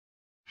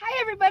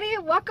everybody,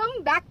 welcome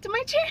back to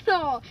my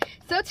channel.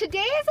 So today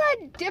is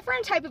a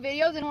different type of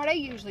video than what I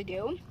usually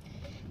do.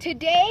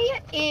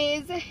 Today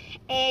is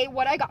a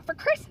what I got for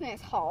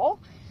Christmas haul.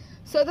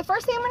 So the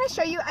first thing I'm going to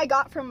show you I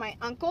got from my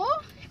uncle,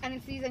 and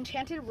it's these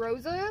enchanted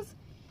roses,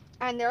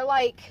 and they're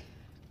like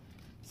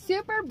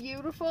super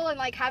beautiful and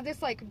like have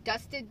this like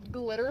dusted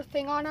glitter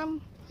thing on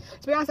them.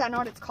 To be honest, I don't know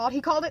what it's called. He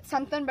called it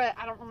something, but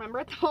I don't remember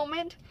at the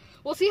moment.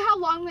 We'll see how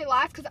long they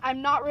last because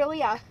I'm not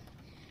really a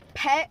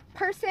plant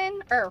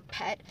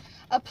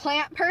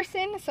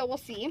person, so we'll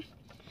see.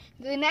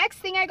 The next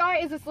thing I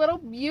got is this little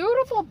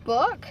beautiful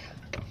book.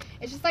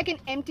 It's just like an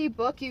empty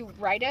book you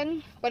write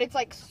in, but it's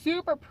like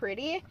super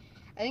pretty.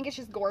 I think it's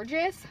just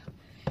gorgeous.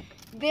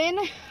 Then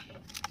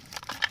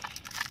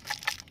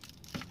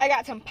I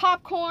got some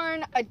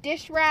popcorn, a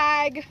dish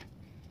rag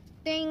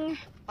thing,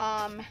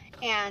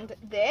 and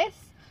this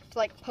to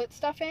like put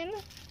stuff in.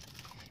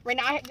 Right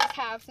now I just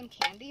have some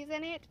candies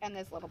in it and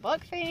this little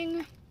book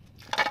thing.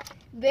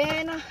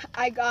 Then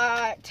I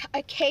got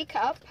a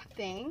K-cup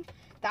thing.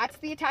 That's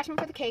the attachment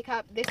for the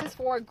K-cup. This is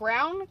for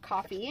ground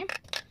coffee.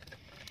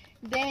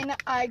 Then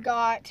I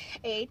got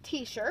a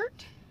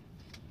t-shirt.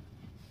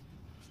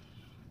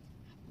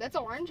 That's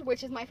orange,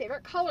 which is my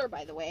favorite color,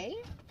 by the way.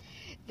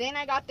 Then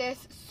I got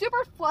this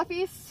super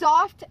fluffy,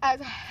 soft as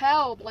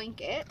hell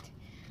blanket.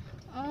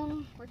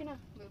 We're gonna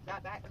move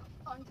that back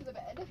onto the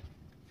bed.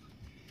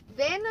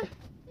 Then,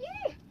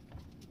 yeah.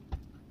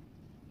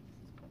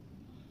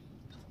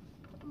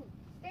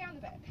 Stay on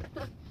the bed.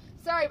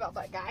 Sorry about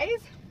that,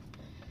 guys.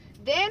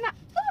 Then,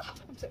 oh,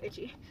 I'm so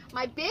itchy.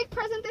 My big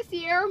present this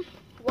year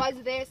was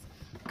this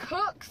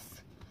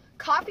Cook's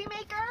coffee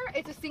maker.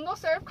 It's a single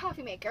serve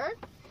coffee maker.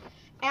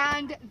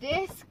 And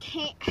this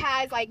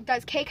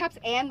does K-cups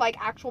and like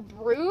actual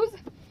brews.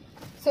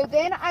 So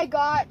then I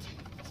got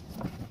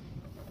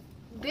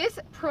this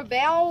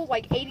Prevail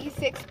like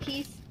 86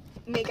 piece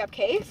makeup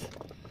case.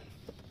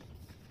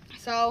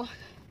 So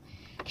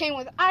came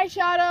with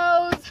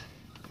eyeshadows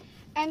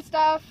and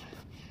stuff.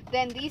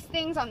 Then these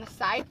things on the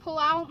side pull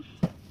out.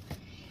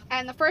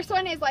 And the first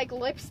one is like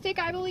lipstick,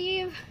 I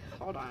believe.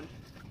 Hold on.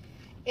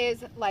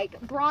 Is like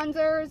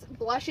bronzers,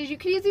 blushes. You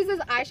can use these as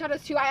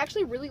eyeshadows too. I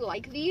actually really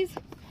like these.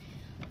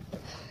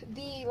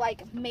 The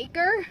like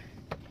maker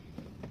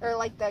or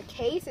like the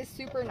case is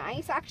super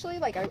nice actually.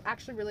 Like I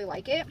actually really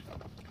like it.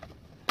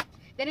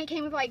 Then it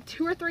came with like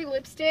 2 or 3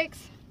 lipsticks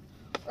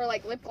or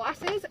like lip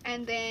glosses,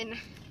 and then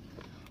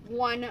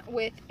one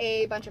with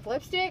a bunch of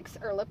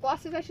lipsticks or lip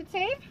glosses, I should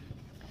say.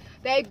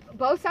 They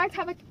both sides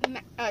have a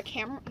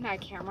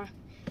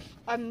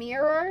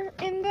mirror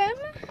in them.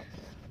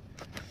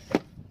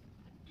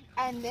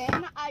 And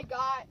then I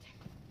got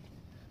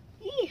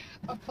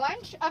a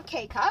bunch of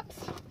K-cups.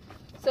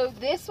 So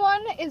this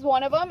one is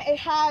one of them. It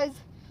has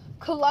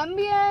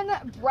Colombian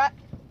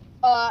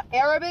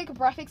Arabic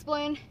breakfast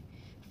blend,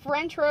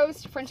 French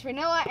roast, French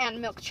vanilla,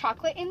 and milk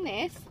chocolate in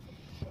this.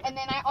 And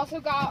then I also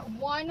got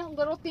one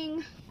little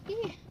thing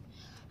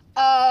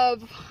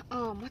of,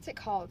 what's it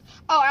called?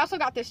 Oh, I also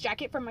got this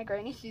jacket from my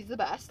granny. She's the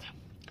best.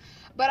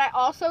 But I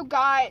also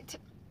got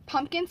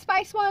pumpkin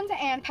spice ones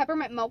and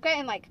peppermint mocha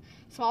in like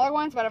smaller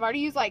ones, but I've already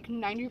used like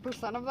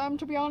 90% of them,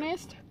 to be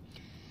honest.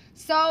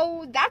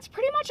 So that's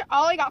pretty much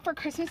all I got for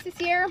Christmas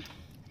this year.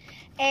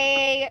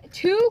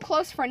 2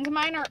 close friends of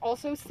mine are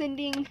also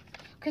sending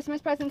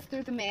Christmas presents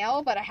through the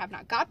mail, but I have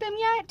not got them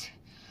yet.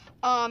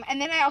 And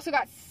then I also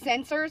got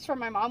sensors from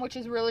my mom, which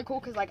is really cool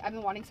because like I've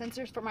been wanting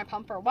sensors for my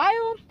pump for a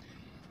while.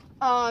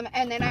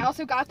 And then I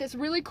also got this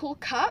really cool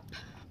cup.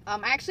 I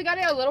actually got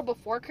it a little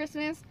before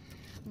Christmas,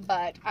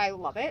 but I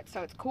love it,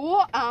 so it's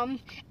cool.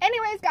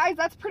 Anyways, guys,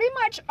 that's pretty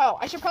much. Oh,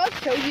 I should probably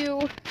show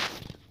you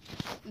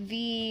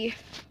the.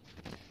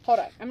 Hold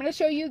on, I'm gonna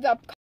show you the.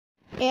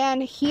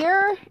 And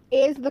here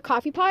is the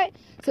coffee pot.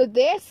 So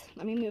this,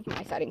 let me move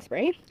my setting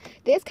spray.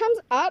 This comes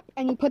up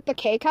and you put the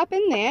K-cup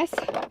in this.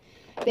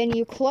 Then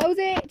you close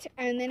it,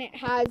 and then it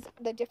has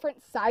the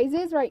different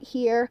sizes right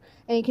here.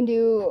 And you can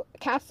do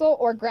capsule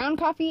or ground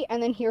coffee.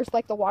 And then here's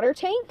like the water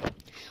tank.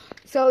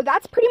 So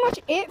that's pretty much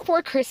it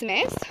for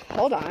Christmas.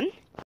 Hold on.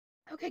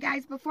 Okay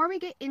guys, before we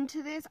get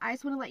into this, I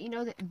just want to let you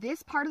know that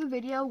this part of the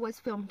video was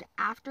filmed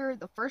after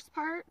the first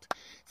part.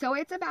 So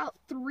it's about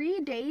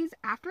 3 days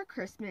after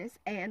Christmas,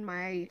 and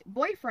my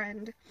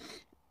boyfriend,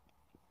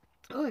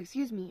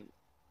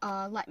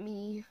 let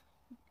me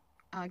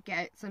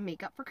get some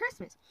makeup for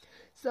Christmas.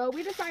 So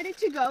we decided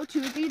to go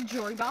to the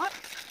Jewelry Box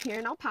here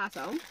in El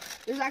Paso.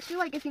 There's actually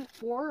like I think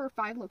 4 or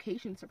 5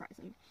 locations,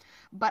 surprisingly.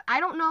 But I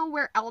don't know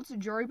where else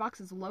Jewelry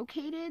Box is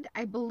located.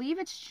 I believe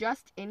it's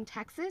just in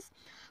Texas.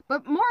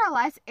 But more or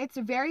less, it's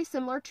very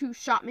similar to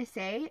Shop Miss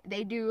A.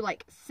 They do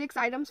like 6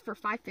 items for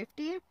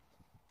 $5.50.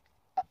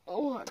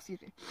 Oh,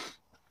 excuse me.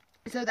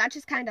 So that's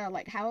just kind of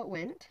like how it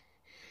went.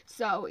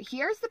 So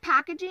here's the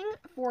packaging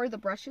for the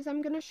brushes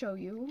I'm going to show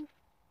you.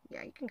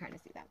 Yeah, you can kind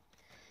of see that.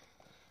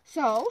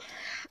 So,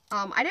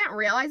 I didn't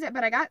realize it,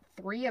 but I got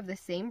 3 of the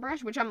same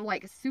brush, which I'm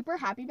like super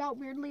happy about,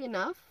 weirdly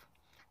enough.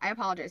 I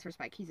apologize for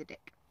Spike, he's a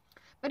dick.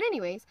 But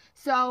anyways,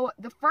 so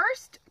the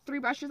first 3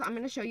 brushes I'm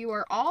going to show you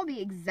are all the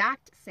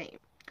exact same.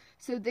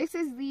 So this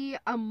is the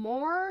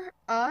Amore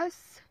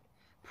Us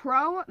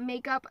Pro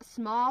Makeup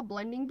Small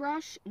Blending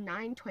Brush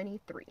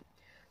 923.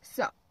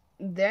 So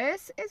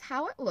this is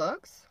how it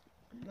looks.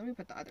 Let me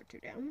put the other two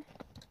down.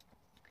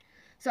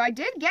 So I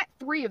did get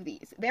 3 of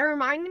these. They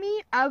remind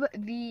me of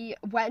the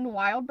Wet n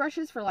Wild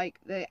brushes for like,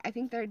 I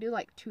think they do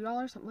like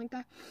 $2, something like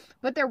that.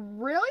 But they're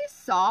really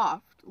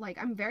soft. Like,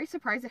 I'm very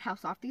surprised at how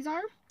soft these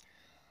are.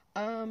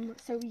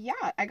 So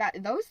yeah, I got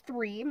those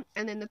 3.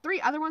 And then the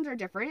 3 other ones are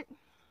different.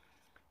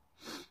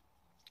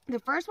 The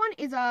first one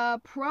is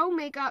a Pro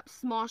Makeup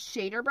Small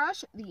Shader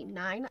Brush, the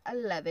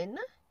 911.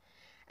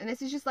 And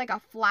this is just like a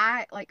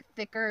flat, like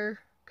thicker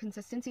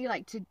consistency,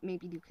 like to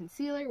maybe do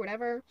concealer,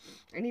 whatever.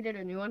 I needed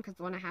a new one because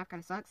the one I have kind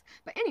of sucks.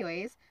 But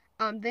anyways,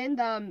 then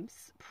the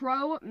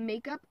Pro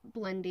Makeup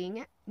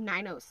Blending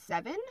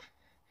 907,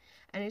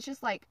 and it's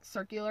just like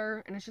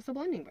circular, and it's just a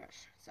blending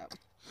brush. So,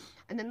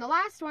 and then the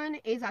last one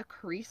is a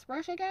crease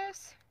brush, I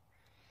guess.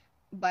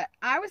 But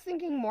I was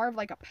thinking more of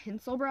like a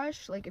pencil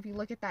brush. Like if you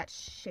look at that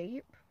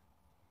shape,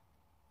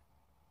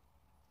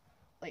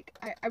 like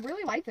I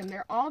really like them.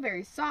 They're all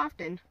very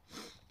soft and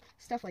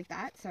stuff like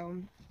that. So.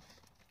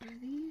 Are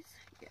these?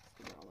 Yes,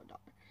 they're all $1.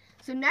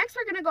 So next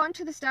we're going to go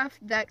into the stuff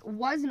that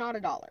was not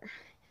 $1.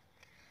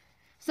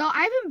 So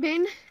I haven't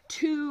been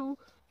to,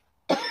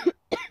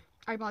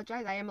 I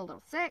apologize, I am a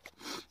little sick.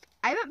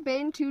 I haven't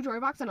been to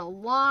Joybox in a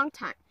long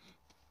time.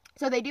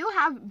 So they do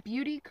have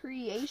beauty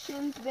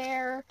creations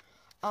there.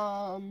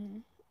 A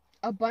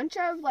bunch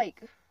of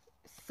like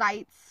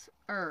sites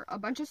or a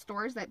bunch of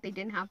stores that they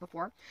didn't have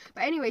before.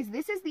 But anyways,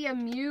 this is the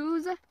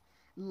Amuse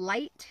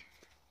Light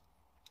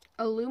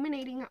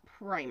Illuminating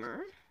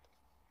Primer.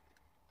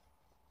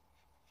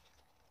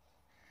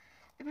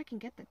 If I can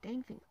get the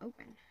dang thing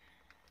open.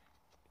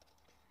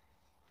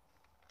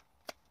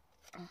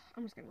 Oh,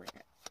 I'm just gonna rip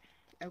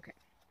it. Okay.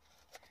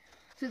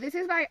 So this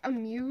is by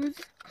Amuse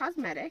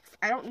Cosmetics.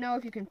 I don't know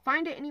if you can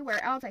find it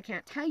anywhere else. I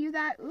can't tell you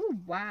that. Ooh,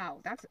 wow.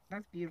 That's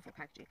beautiful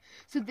packaging.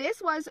 So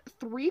this was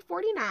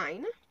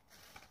 $3.49.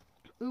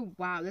 Ooh,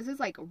 wow. This is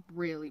like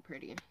really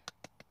pretty.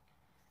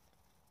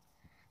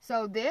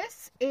 So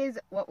this is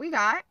what we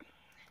got.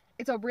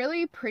 It's a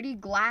really pretty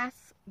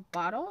glass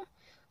bottle.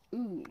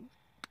 Ooh.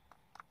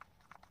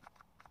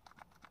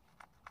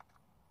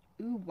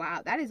 Ooh,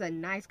 wow. That is a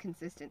nice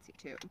consistency,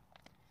 too.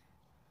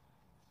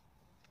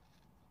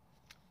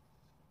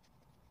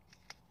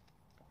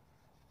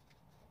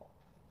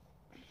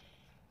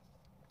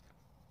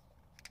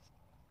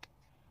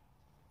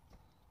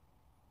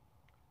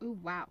 Ooh,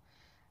 wow.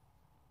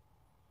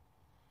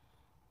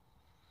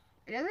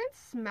 It doesn't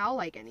smell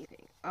like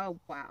anything. Oh,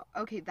 wow.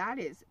 Okay, that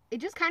is... It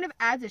just kind of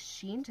adds a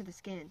sheen to the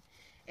skin.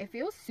 It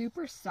feels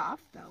super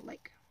soft, though.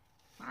 Like,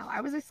 wow. I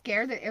was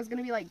scared that it was going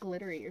to be, like,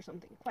 glittery or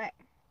something. But...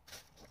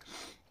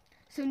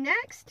 So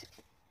next,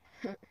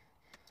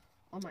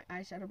 all my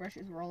eyeshadow brush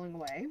is rolling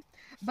away.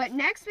 But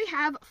next we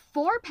have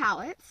 4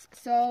 palettes.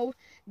 So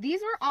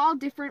these are all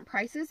different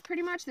prices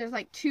pretty much. There's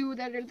like 2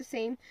 that are the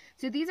same.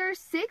 So these are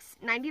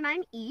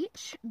 $6.99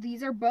 each.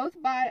 These are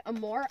both by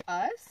Amore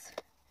Us.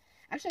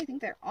 Actually, I think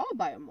they're all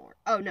by Amore.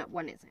 Oh, no,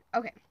 one isn't.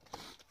 Okay.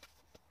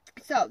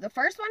 So the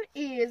first one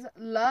is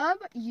Love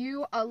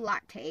You a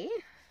Latte.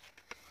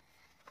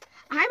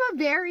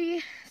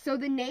 So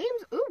the names,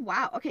 ooh,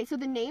 wow. Okay, so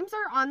the names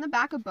are on the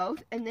back of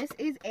both, and this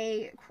is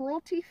a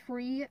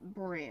cruelty-free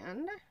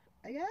brand,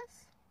 I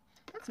guess.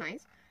 That's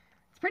nice.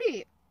 It's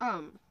pretty,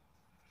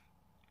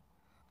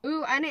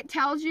 ooh, and it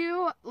tells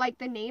you, like,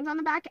 the names on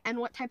the back and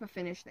what type of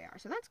finish they are,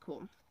 so that's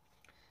cool.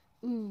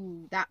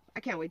 Ooh, I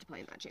can't wait to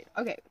play in that shade.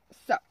 Okay,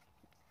 so,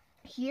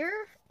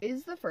 here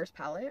is the first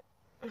palette.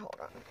 Hold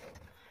on.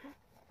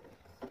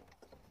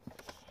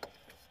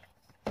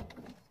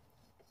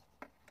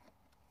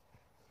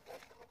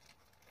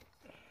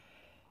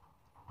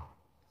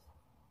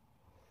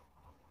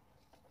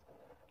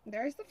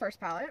 There's the first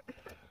palette.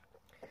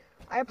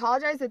 I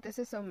apologize that this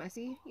is so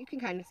messy. You can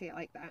kind of see it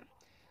like that.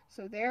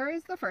 So there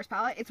is the first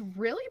palette. It's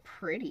really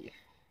pretty.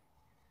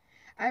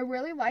 I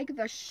really like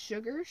the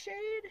sugar shade.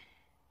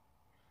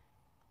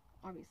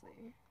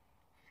 Obviously.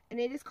 And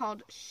it is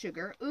called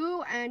Sugar.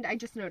 Ooh, and I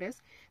just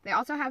noticed they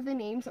also have the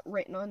names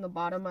written on the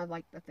bottom of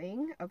like the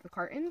thing of the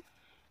carton.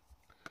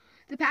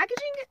 The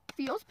packaging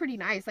feels pretty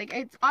nice. Like,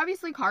 it's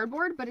obviously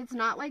cardboard, but it's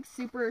not like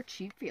super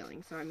cheap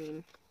feeling. So I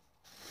mean,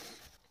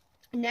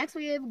 next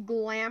we have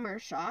Glamour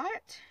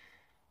Shot.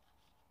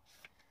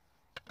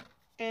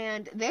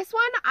 And this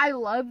one, I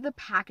love the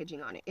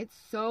packaging on it. It's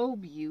so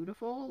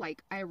beautiful.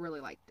 Like, I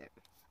really liked it.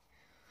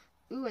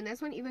 Ooh, and this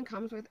one even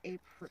comes with a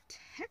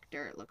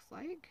protector, it looks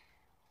like.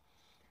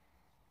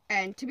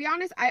 And to be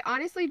honest, I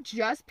honestly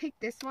just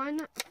picked this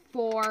one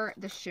for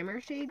the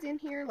shimmer shades in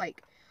here.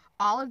 Like,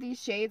 all of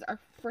these shades are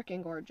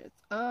freaking gorgeous.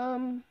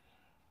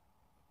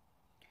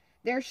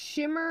 There's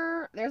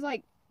shimmer, there's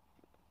like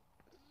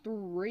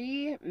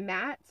 3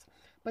 mattes,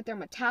 but they're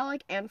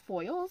metallic and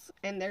foils,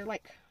 and they're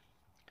like,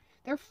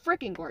 they're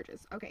freaking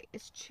gorgeous. Okay,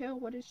 it's Chill.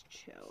 What is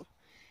Chill?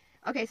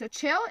 Okay, so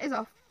Chill is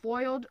a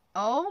foiled,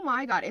 oh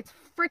my god, it's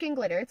freaking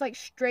glitter. It's like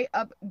straight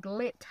up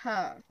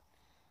glitter.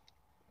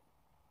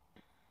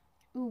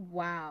 Ooh,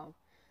 wow.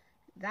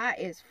 That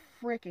is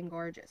freaking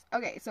gorgeous.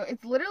 Okay, so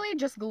it's literally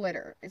just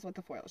glitter is what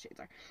the foil shades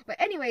are.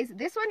 But anyways,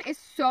 this one is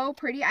so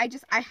pretty. I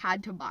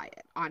had to buy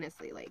it,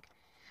 honestly. Like,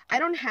 I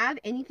don't have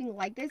anything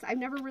like this. I've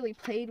never really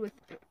played with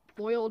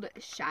foiled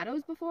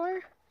shadows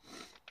before.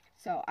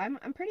 So I'm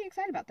pretty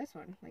excited about this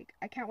one. Like,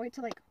 I can't wait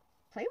to, like,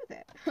 play with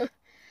it.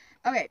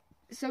 Okay,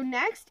 so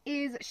next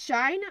is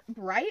Shine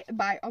Bright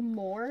by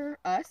Amore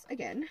Us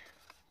again.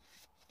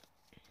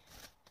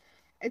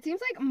 It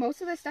seems like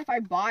most of the stuff I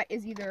bought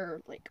is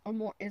either, like,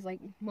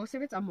 most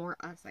of it's Amore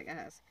Us, I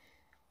guess.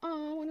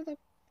 Oh, one of the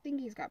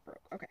thingies got broke.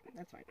 Okay,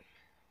 that's fine.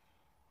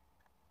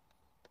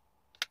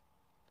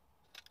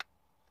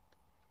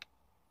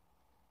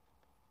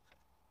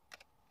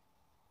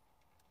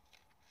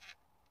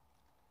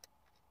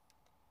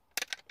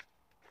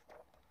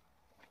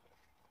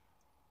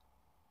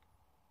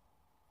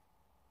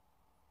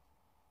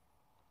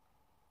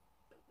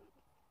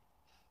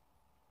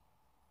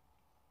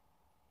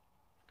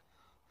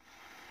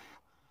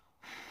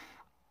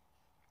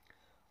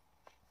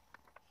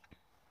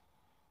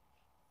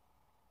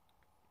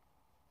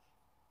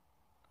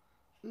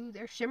 Ooh,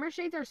 their shimmer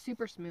shades are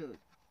super smooth.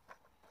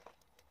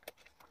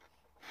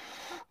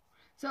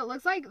 So it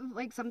looks like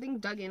something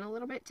dug in a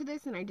little bit to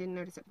this, and I didn't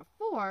notice it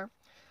before.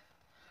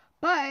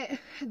 But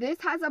this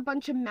has a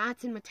bunch of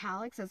mattes and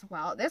metallics as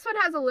well. This one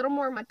has a little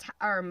more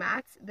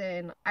mattes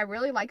than, I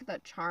really like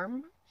the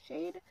Charm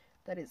shade.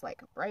 That is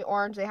like bright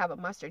orange. They have a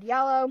mustard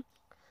yellow.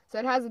 So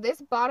it has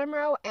this bottom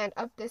row and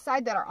up this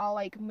side that are all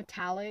like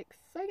metallics,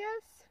 I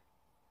guess.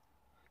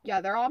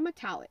 Yeah, they're all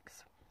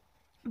metallics.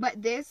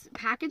 But this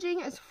packaging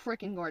is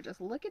freaking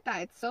gorgeous. Look at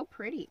that. It's so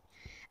pretty.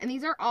 And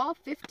these are all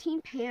 15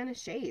 pan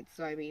shades.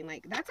 So, I mean,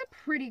 like, that's a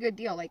pretty good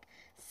deal. Like,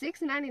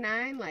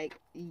 $6.99, like,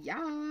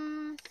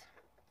 yes.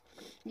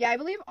 Yeah, I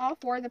believe all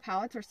 4 of the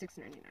palettes are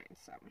 $6.99,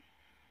 so.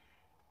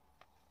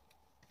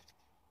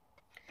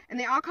 And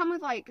they all come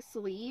with, like,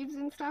 sleeves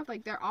and stuff.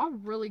 Like, they're all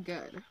really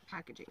good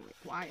packaging, like,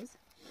 wise.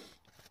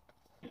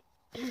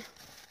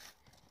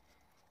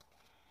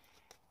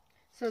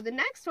 So, the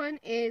next one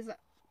is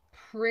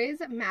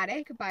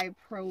Prismatic by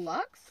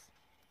Prolux.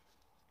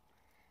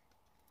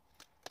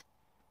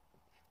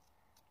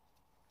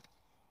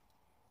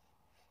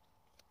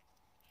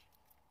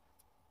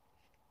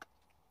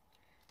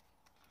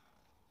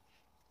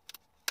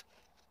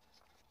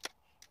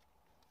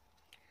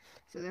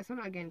 So this one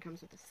again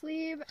comes with a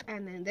sleeve,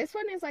 and then this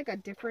one is like a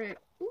different,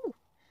 ooh,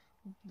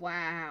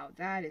 wow,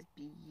 that is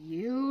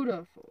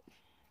beautiful.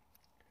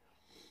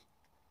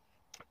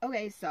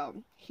 Okay, so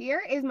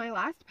here is my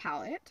last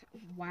palette.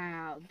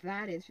 Wow,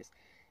 that is just,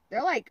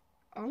 they're like,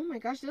 oh my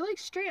gosh, they're like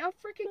straight up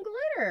freaking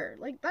glitter.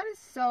 Like, that is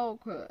so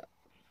cool.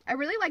 I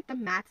really like the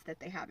mattes that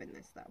they have in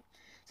this, though.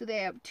 So they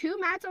have 2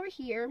 mattes over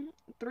here,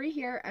 3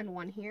 here, and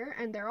 1 here,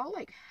 and they're all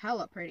like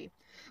hella pretty.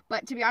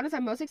 But to be honest,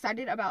 I'm most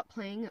excited about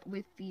playing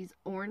with these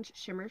orange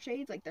shimmer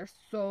shades. Like, they're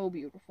so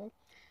beautiful.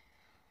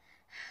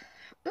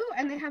 Ooh,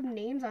 and they have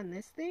names on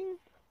this thing.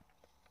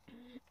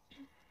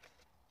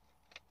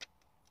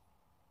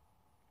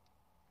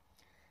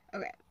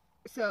 Okay,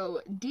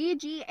 so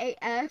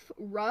DGAF,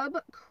 Rub,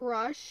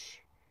 Crush,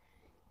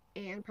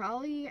 and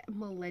probably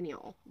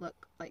Millennial. Look,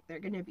 like, they're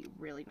gonna be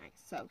really nice.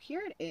 So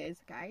here it is,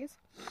 guys.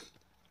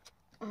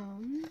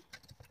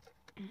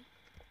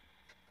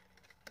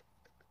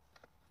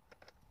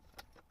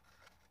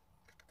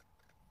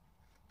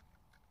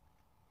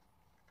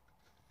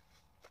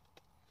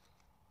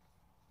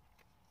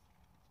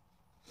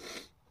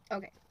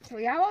 Okay, so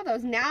we have all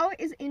those. Now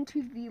is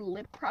into the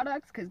lip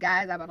products, because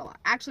guys, I bought a lot.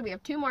 Actually, we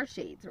have 2 more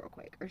shades real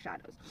quick, or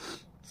shadows.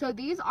 So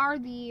these are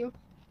the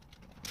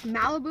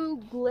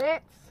Malibu Glitz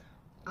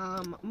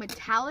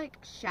metallic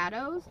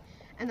shadows.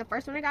 And the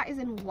first one I got is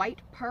in White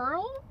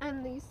Pearl,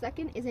 and the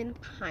second is in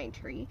Pine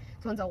Tree.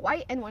 So one's a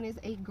white and one is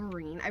a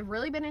green. I've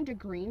really been into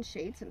green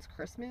shades since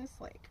Christmas.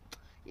 Like,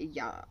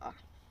 yeah.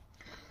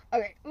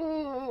 Okay.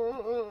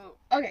 Ooh.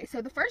 Okay,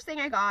 so the first thing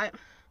I got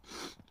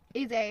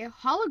is a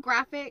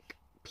holographic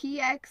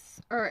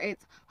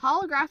it's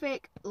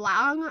holographic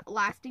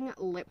long-lasting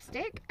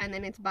lipstick, and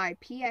then it's by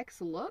PX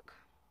Look.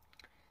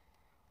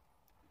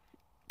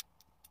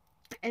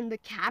 And the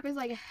cap is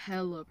like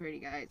hella pretty,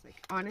 guys.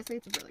 Like, honestly,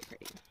 it's really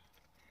pretty.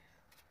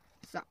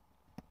 So,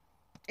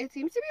 it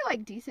seems to be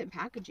like decent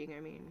packaging, I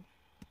mean.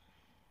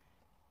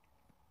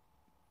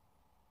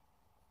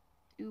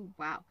 Ooh,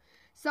 wow.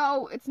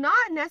 So, it's not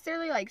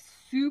necessarily like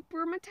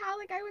super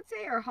metallic, I would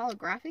say, or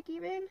holographic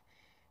even.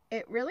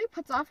 It really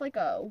puts off like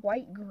a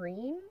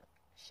white-green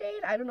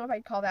shade. I don't know if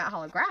I'd call that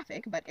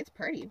holographic, but it's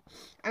pretty.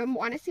 I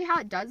want to see how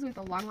it does with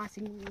a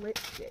long-lasting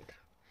lipstick.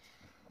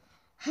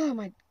 Oh,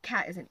 my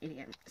cat is an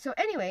idiot. So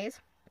anyways,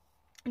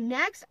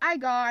 next I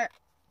got,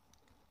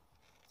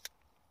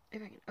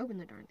 if I can open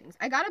the darn things,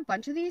 I got a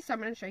bunch of these, so I'm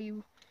going to show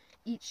you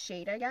each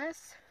shade, I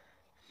guess.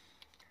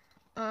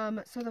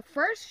 So the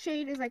first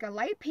shade is like a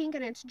light pink,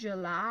 and it's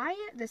July.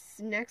 This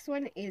next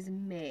one is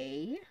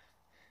May.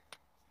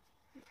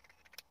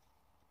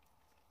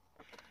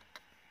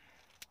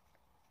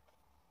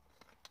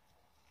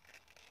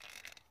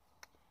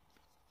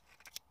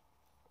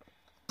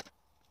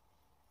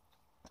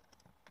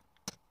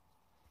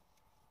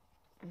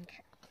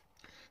 Okay.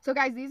 So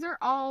guys, these are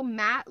all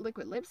matte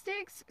liquid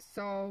lipsticks.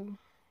 So,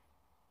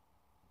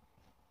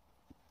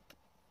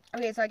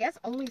 okay, so I guess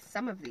only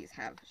some of these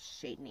have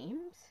shade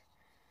names.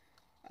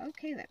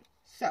 Okay then.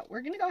 So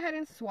we're going to go ahead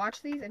and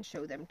swatch these and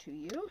show them to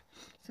you.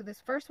 So this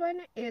first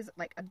one is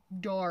like a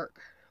dark,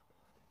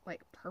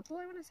 like purple,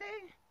 I want to say.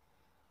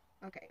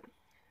 Okay.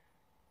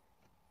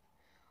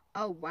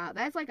 Oh wow,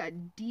 that's like a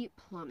deep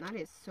plum. That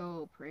is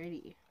so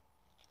pretty.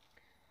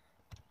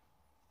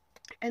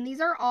 And these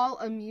are all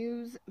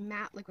Amuse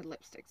matte liquid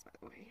lipsticks, by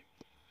the way.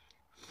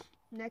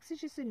 Next is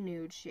just a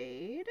nude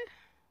shade.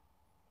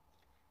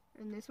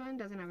 And this one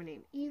doesn't have a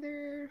name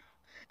either.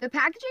 The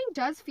packaging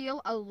does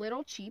feel a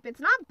little cheap. It's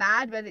not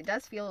bad, but it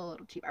does feel a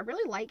little cheap. I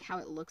really like how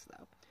it looks,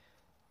 though.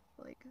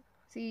 Like,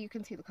 see, you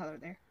can see the color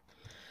there.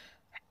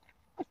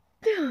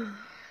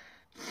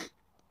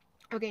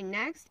 Okay,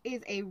 next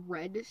is a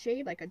red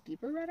shade, like a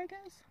deeper red, I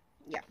guess.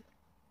 Yeah.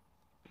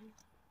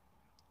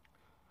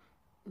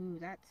 Ooh,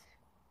 that's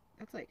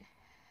like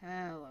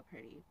hella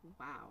pretty.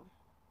 Wow.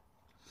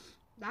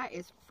 That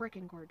is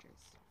freaking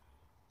gorgeous.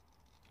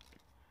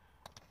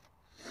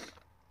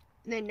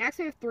 And then next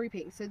we have 3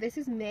 pinks. So this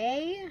is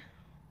May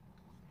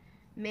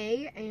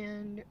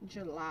and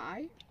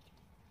July.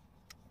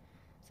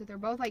 So they're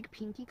both like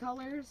pinky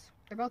colors.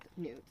 They're both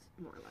nudes,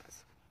 more or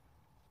less.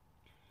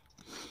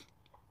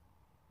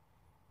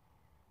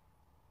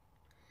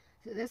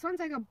 So this one's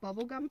like a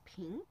bubblegum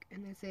pink,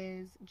 and this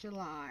is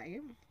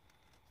July.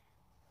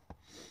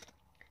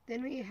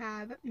 Then we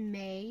have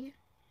May,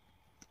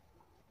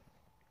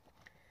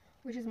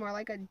 which is more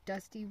like a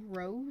dusty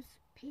rose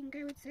pink,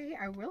 I would say.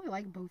 I really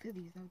like both of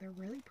these, though. They're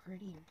really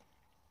pretty.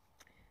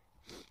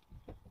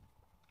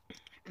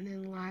 And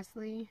then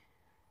lastly,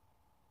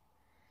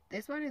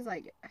 this one is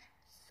like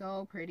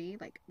so pretty.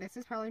 Like, this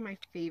is probably my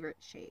favorite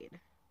shade.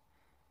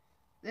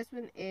 This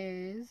one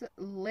is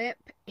Lip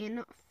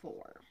in 4,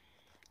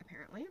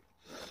 apparently.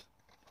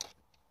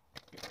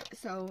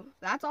 So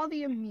that's all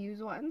the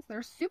Amuse ones.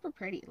 They're super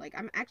pretty. Like,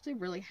 I'm actually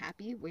really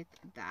happy with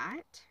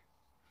that.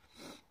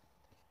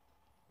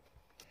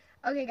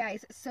 Okay,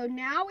 guys, so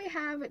now we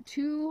have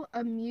 2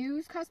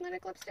 Amuse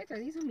cosmetic lipsticks. Are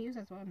these Amuse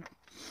as well?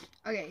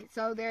 No. Okay,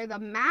 so they're the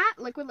matte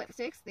liquid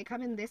lipsticks. They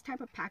come in this type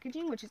of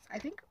packaging, which is, I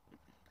think,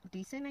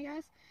 decent, I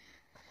guess.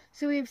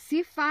 So we have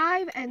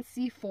C5 and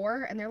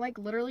C4, and they're, like,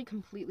 literally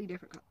completely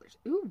different colors.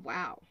 Ooh,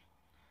 wow.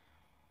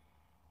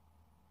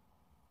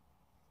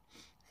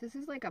 This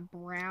is like a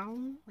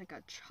brown, like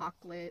a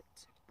chocolate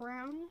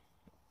brown.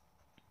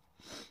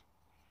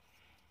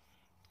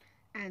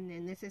 And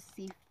then this is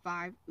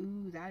C5.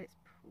 Ooh, that is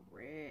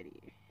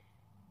pretty.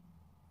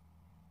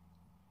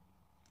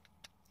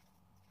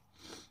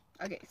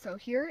 Okay, so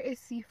here is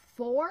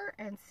C4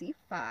 and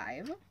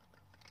C5.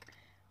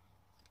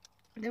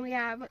 Then we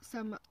have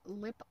some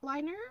lip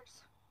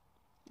liners.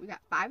 We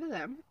got 5 of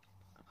them.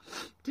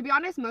 To be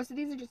honest, most of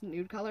these are just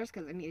nude colors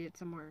because I needed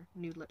some more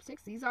nude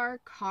lipsticks. These are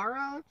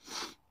Cara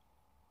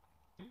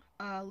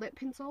lip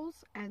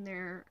pencils, and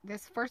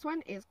this first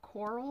one is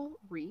Coral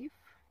Reef.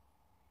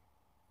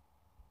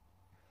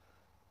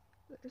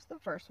 There's the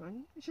first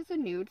one. It's just a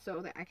nude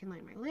so that I can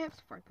line my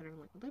lips before I put on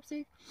liquid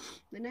lipstick.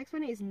 The next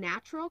one is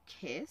Natural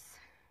Kiss.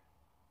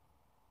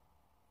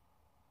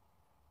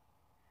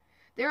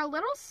 They're a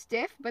little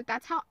stiff, but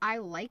that's how I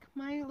like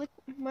my lip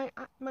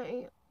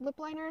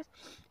liners.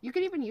 You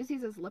could even use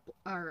these as lip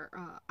or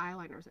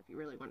eyeliners if you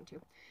really wanted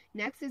to.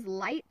 Next is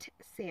Light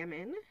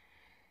Salmon.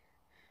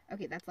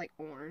 Okay, that's like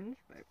orange,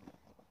 but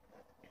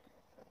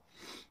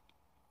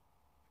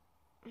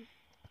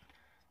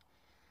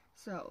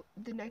so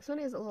the next one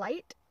is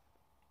Light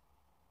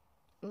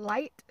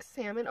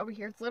Salmon over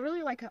here. It's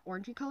literally like an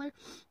orangey color.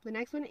 The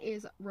next one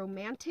is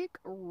Romantic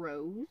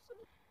Rose.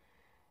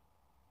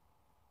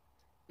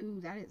 Ooh,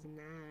 that is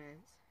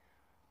nice.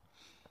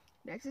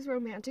 Next is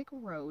Romantic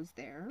Rose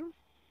there.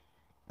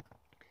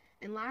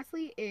 And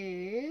lastly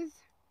is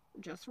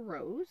just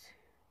Rose.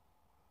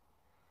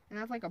 And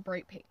that's like a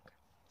bright pink.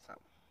 So.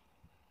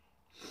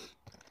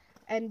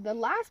 And the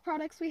last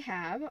products we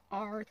have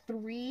are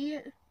 3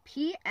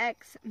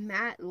 PX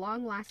matte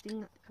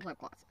long-lasting lip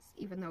glosses,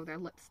 even though they're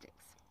lipsticks.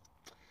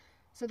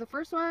 So the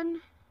first one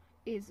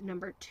is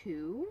number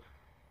 2.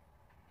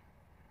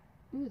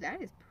 Ooh,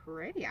 that is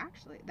pretty,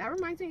 actually. That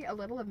reminds me a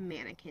little of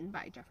Mannequin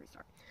by Jeffree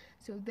Star.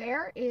 So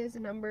there is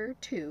number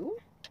 2.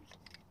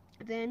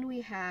 Then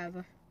we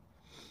have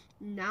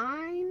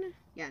 9.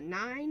 Yeah,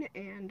 9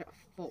 and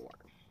 4.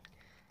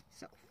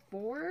 So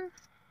 4.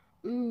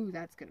 Ooh,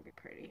 that's going to be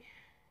pretty.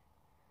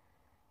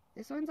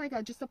 This one's like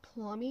just a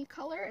plummy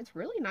color. It's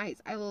really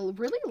nice. I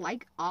really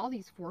like all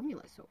these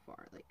formulas so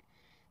far. Like,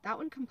 that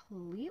one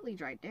completely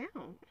dried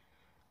down.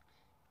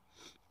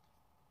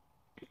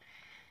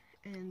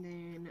 And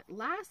then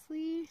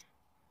lastly,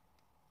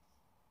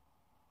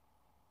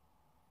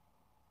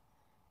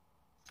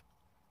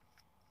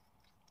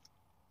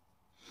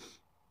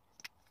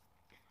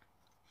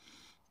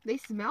 they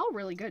smell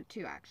really good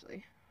too,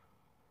 actually.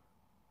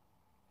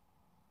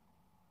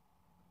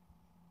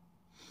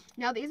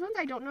 Now these ones,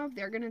 I don't know if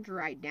they're going to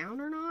dry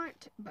down or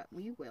not, but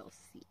we will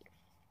see.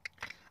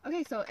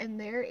 Okay, so, and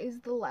there is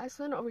the last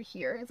one over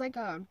here. It's like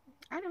a,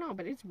 I don't know,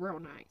 but it's real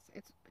nice.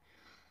 It's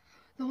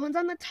the ones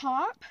on the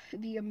top,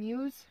 the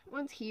Amuse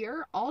ones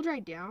here, all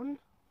dried down.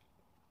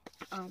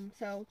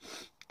 So,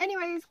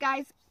 anyways,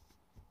 guys.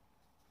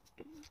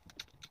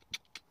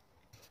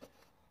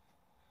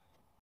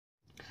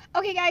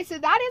 Okay, guys, so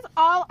that is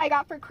all I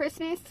got for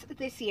Christmas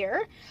this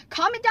year.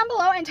 Comment down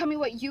below and tell me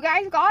what you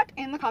guys got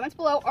in the comments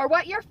below, or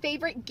what your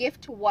favorite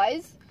gift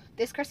was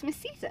this Christmas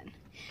season.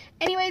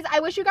 Anyways, I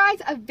wish you guys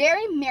a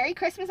very Merry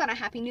Christmas and a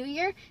Happy New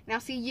Year, and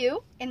I'll see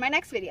you in my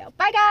next video.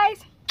 Bye,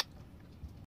 guys!